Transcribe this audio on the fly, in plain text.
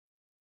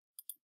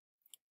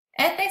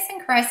Ethics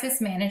and crisis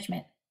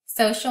management,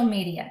 social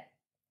media.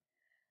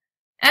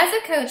 As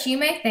a coach, you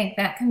may think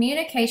that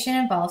communication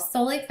involves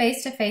solely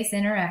face-to-face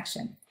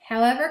interaction.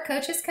 However,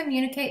 coaches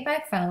communicate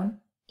by phone,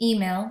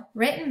 email,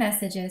 written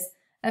messages,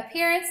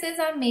 appearances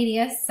on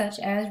media such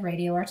as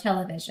radio or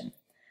television.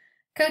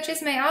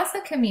 Coaches may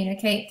also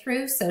communicate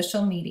through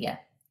social media.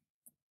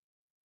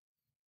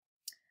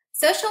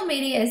 Social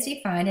media is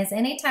defined as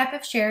any type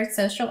of shared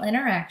social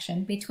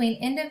interaction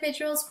between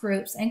individuals,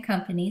 groups, and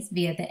companies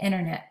via the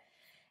internet.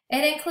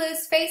 It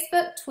includes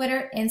Facebook,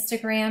 Twitter,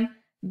 Instagram,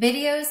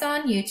 videos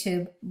on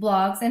YouTube,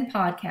 blogs, and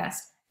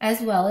podcasts, as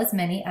well as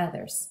many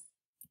others.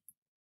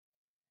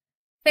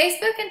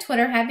 Facebook and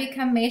Twitter have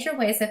become major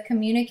ways of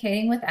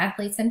communicating with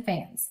athletes and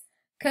fans.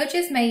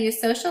 Coaches may use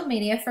social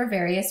media for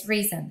various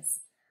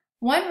reasons.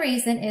 One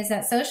reason is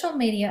that social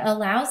media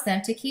allows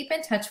them to keep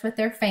in touch with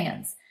their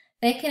fans.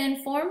 They can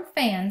inform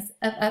fans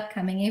of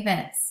upcoming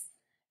events.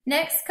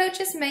 Next,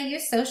 coaches may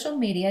use social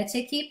media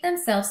to keep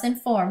themselves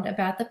informed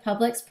about the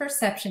public's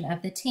perception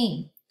of the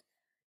team.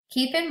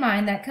 Keep in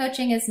mind that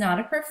coaching is not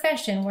a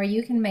profession where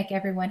you can make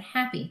everyone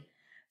happy,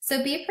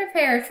 so be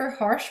prepared for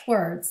harsh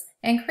words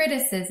and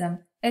criticism,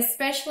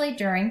 especially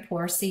during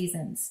poor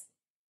seasons.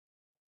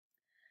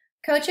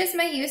 Coaches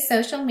may use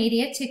social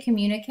media to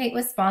communicate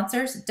with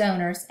sponsors,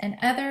 donors, and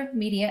other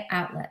media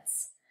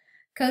outlets.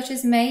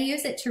 Coaches may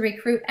use it to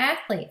recruit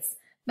athletes,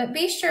 but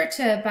be sure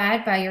to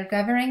abide by your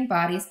governing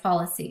body's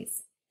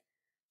policies.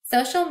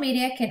 Social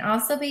media can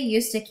also be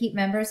used to keep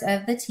members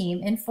of the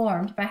team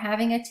informed by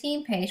having a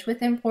team page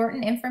with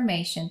important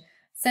information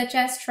such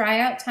as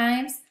tryout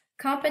times,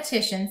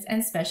 competitions,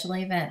 and special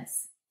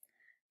events.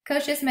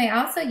 Coaches may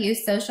also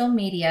use social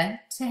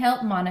media to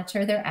help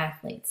monitor their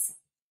athletes.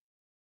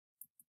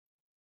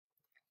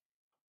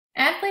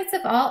 Athletes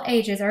of all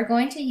ages are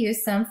going to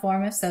use some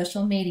form of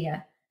social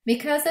media.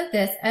 Because of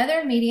this,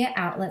 other media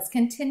outlets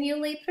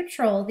continually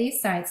patrol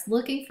these sites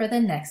looking for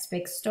the next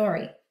big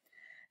story.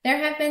 There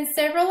have been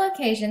several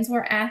occasions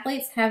where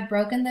athletes have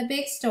broken the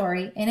big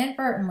story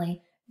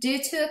inadvertently due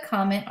to a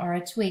comment or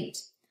a tweet.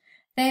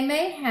 They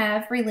may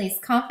have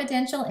released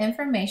confidential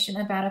information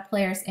about a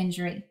player's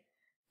injury,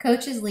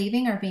 coaches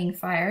leaving or being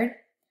fired,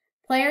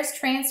 players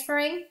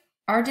transferring,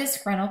 or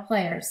disgruntled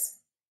players.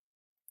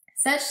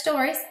 Such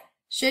stories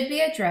should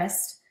be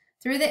addressed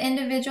through the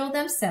individual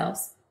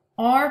themselves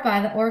or by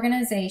the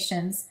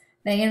organizations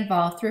they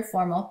involve through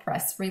formal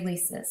press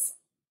releases.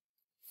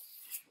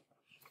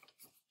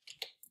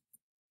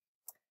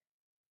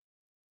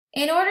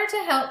 In order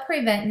to help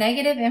prevent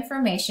negative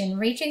information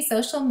reaching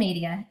social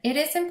media, it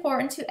is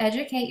important to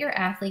educate your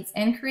athletes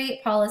and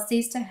create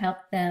policies to help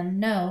them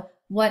know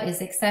what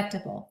is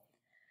acceptable.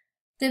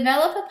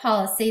 Develop a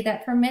policy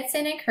that permits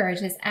and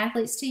encourages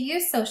athletes to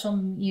use social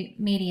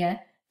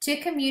media to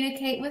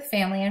communicate with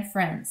family and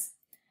friends.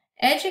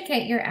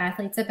 Educate your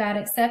athletes about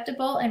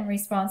acceptable and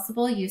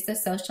responsible use of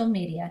social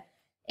media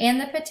and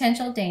the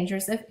potential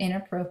dangers of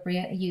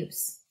inappropriate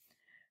use.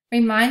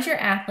 Remind your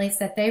athletes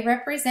that they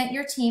represent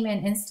your team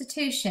and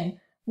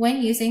institution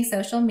when using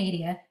social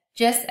media,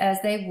 just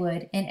as they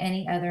would in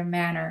any other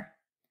manner.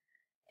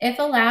 If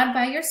allowed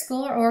by your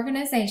school or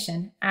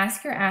organization,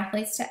 ask your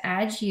athletes to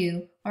add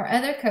you or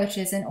other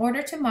coaches in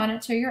order to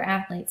monitor your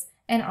athletes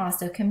and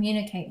also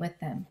communicate with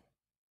them.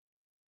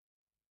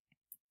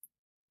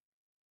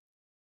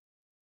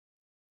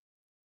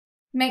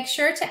 Make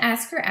sure to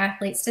ask your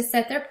athletes to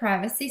set their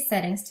privacy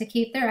settings to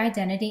keep their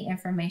identity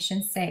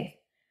information safe.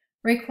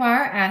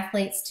 Require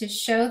athletes to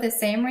show the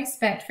same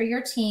respect for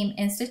your team,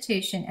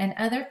 institution, and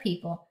other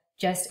people,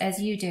 just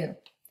as you do.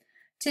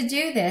 To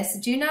do this,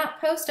 do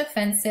not post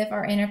offensive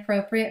or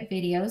inappropriate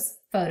videos,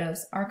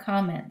 photos, or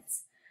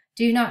comments.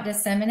 Do not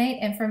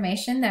disseminate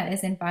information that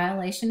is in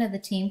violation of the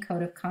team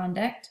code of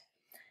conduct.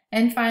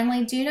 And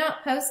finally, do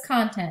not post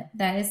content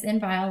that is in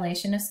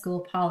violation of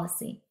school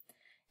policy.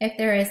 If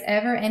there is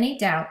ever any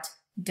doubt,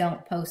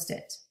 don't post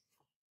it.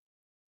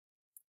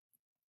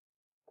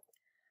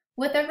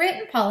 With a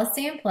written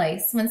policy in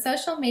place, when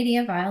social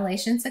media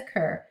violations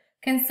occur,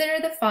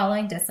 consider the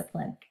following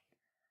discipline.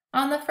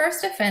 On the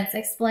first offense,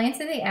 explain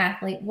to the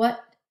athlete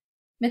what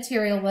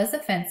material was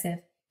offensive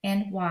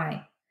and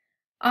why.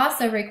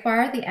 Also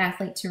require the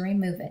athlete to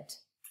remove it.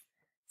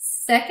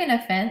 Second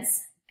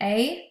offense,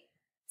 A,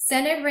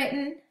 send a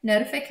written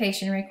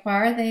notification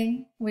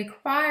requiring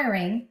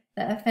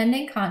the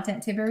offending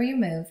content to be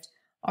removed,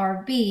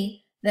 or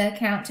B, the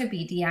account to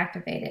be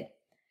deactivated.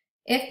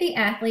 If the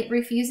athlete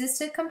refuses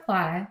to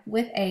comply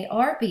with A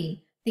or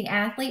B, the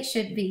athlete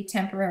should be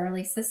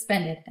temporarily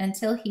suspended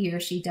until he or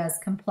she does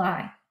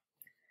comply.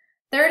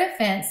 Third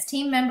offense,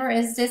 team member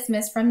is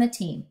dismissed from the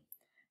team.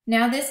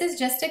 Now this is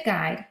just a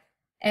guide.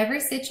 Every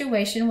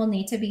situation will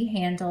need to be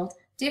handled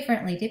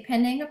differently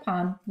depending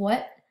upon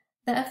what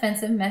the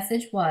offensive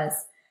message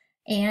was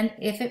and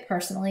if it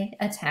personally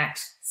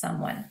attacked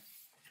someone.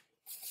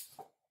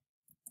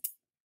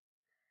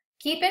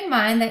 Keep in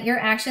mind that your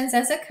actions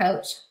as a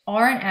coach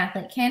or an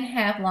athlete can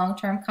have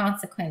long-term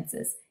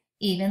consequences,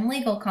 even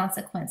legal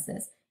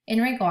consequences,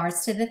 in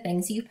regards to the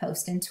things you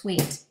post and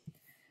tweet.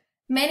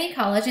 Many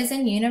colleges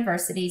and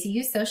universities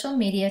use social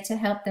media to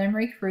help them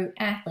recruit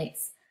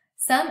athletes.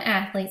 Some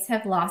athletes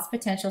have lost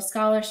potential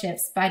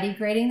scholarships by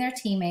degrading their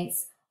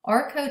teammates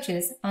or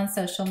coaches on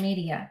social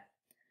media.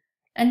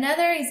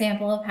 Another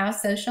example of how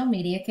social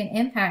media can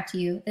impact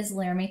you is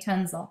Laremy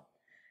Tunsil.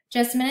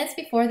 Just minutes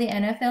before the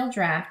NFL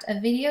draft, a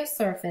video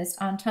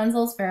surfaced on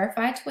Tunsil's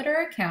verified Twitter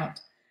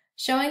account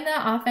showing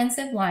the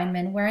offensive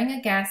lineman wearing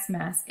a gas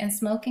mask and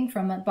smoking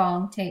from a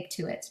bong taped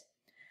to it.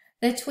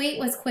 The tweet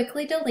was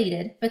quickly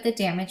deleted, but the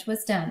damage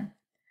was done.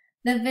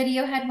 The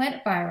video had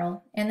went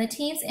viral, and the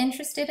teams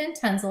interested in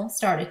Tunsil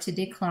started to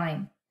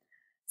decline.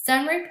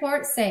 Some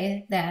reports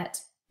say that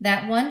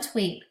one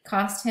tweet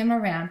cost him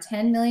around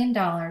 $10 million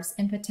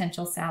in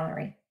potential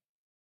salary.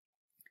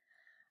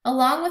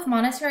 Along with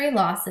monetary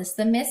losses,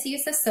 the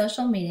misuse of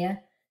social media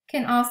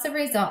can also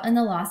result in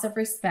the loss of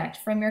respect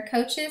from your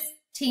coaches,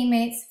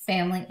 teammates,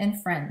 family, and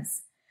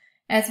friends.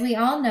 As we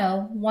all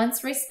know,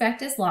 once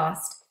respect is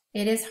lost,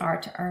 it is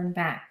hard to earn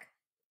back.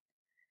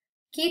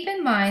 Keep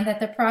in mind that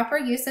the proper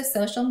use of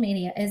social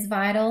media is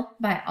vital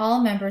by all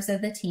members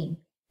of the team,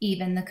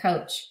 even the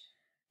coach.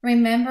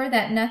 Remember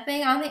that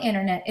nothing on the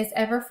internet is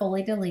ever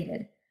fully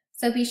deleted,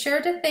 so be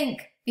sure to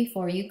think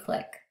before you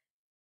click.